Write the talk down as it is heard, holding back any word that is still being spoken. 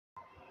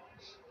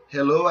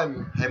Hello,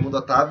 I'm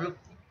Raimundo Otávio,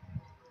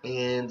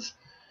 and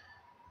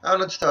I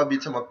want to tell a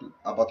bit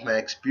about my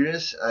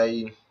experience.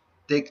 I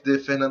take the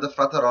Fernanda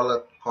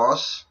Frattarola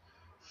course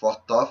for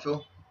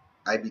TOEFL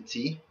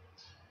IBT,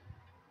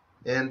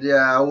 and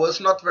yeah, I was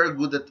not very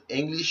good at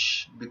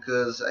English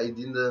because I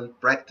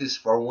didn't practice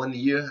for 1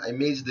 year. I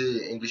made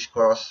the English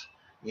course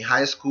in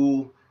high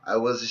school. I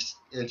was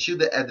until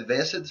the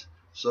advanced,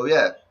 so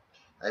yeah,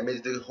 I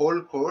made the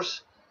whole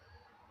course.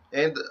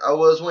 And I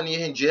was 1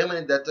 year in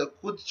Germany that I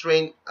could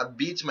train a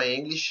bit my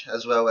English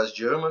as well as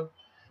German,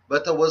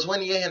 but I was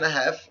 1 year and a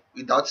half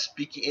without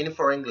speaking any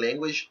foreign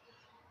language,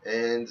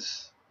 and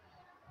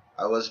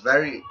I was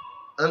very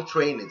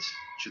untrained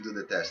to do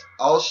the test.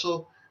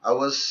 Also, I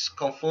was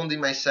confunding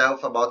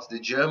myself about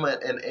the German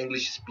and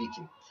English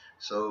speaking.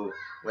 So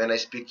when I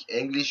speak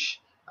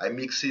English, I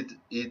mix it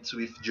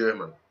with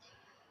German.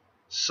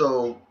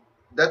 So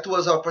that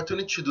was an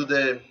opportunity to do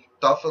the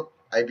TOEFL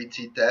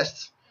IBT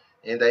test,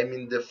 and I'm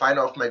in the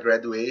final of my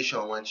graduation.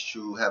 I want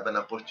to have an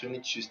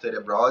opportunity to study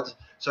abroad.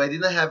 So I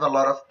didn't have a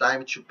lot of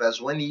time to pass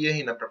 1 year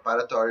in a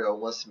preparatory or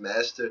one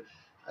semester.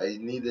 I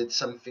needed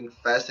something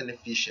fast and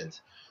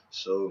efficient.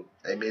 So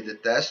I made the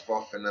test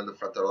for Fernanda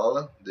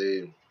Frattarola,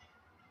 the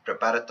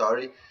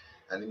preparatory,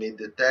 and I made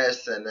the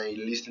test and I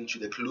listened to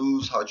the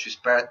clues, how to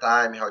spare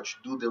time, how to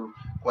do the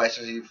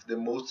questions in the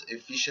most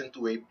efficient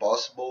way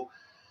possible,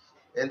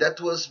 and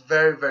that was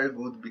very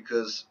good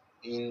because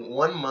in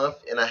 1 month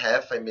and a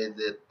half I made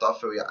the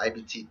TOEFL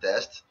IBT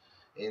test,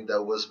 and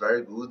that was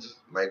very good.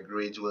 My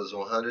grade was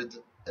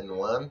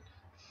 101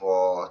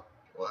 for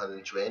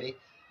 120,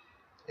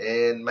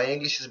 and my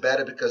English is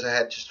better because I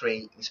had to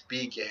train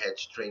speaking, I had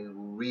to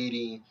train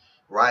reading,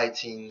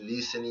 writing,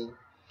 listening,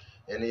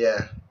 and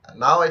yeah,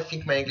 now I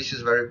think my English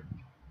is very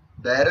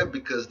better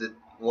because the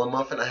 1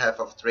 month and a half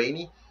of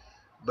training,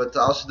 but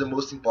also the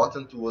most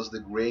important was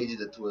the grade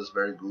that was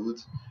very good.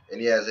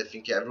 And yes, I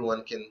think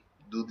everyone can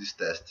do this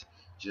test.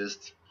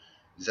 Just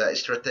it's a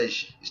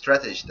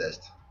strategy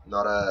test,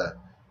 not a.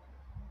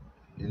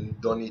 You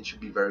don't need to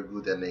be very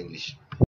good at English.